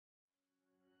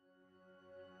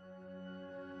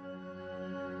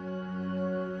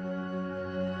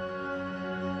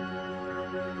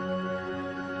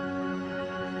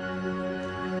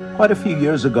Quite a few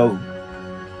years ago,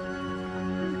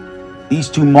 these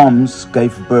two moms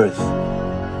gave birth.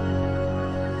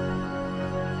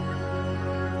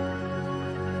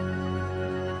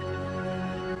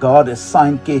 God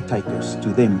assigned caretakers to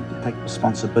them to take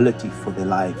responsibility for their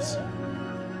lives.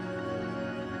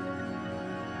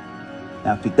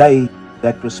 Now today,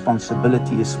 that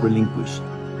responsibility is relinquished.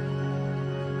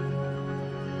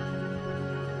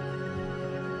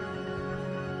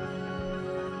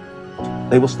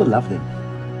 They will still love them,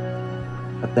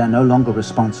 but they are no longer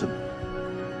responsible.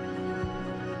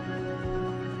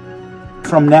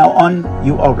 From now on,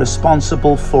 you are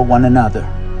responsible for one another.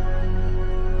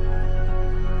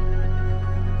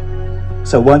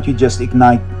 So won't you just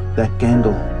ignite that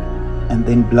candle and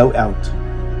then blow out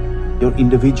your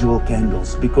individual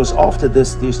candles, because after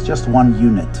this, there's just one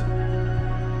unit.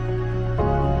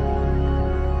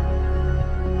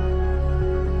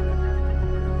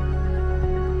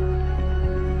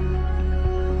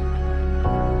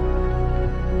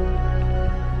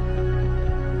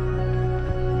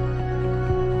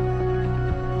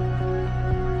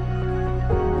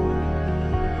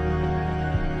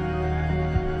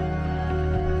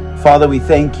 Father, we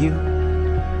thank you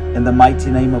in the mighty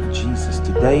name of Jesus.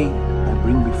 Today, I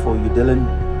bring before you Dylen,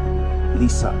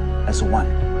 Lisa as one.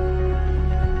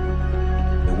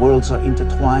 The worlds are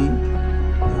intertwined.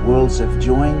 The worlds have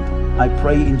joined. I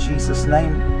pray in Jesus'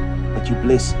 name that you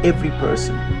bless every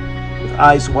person with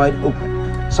eyes wide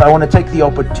open. So I want to take the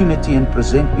opportunity and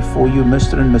present before you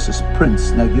Mr. and Mrs.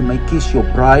 Prince. Now you may kiss your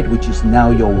bride, which is now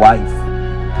your wife.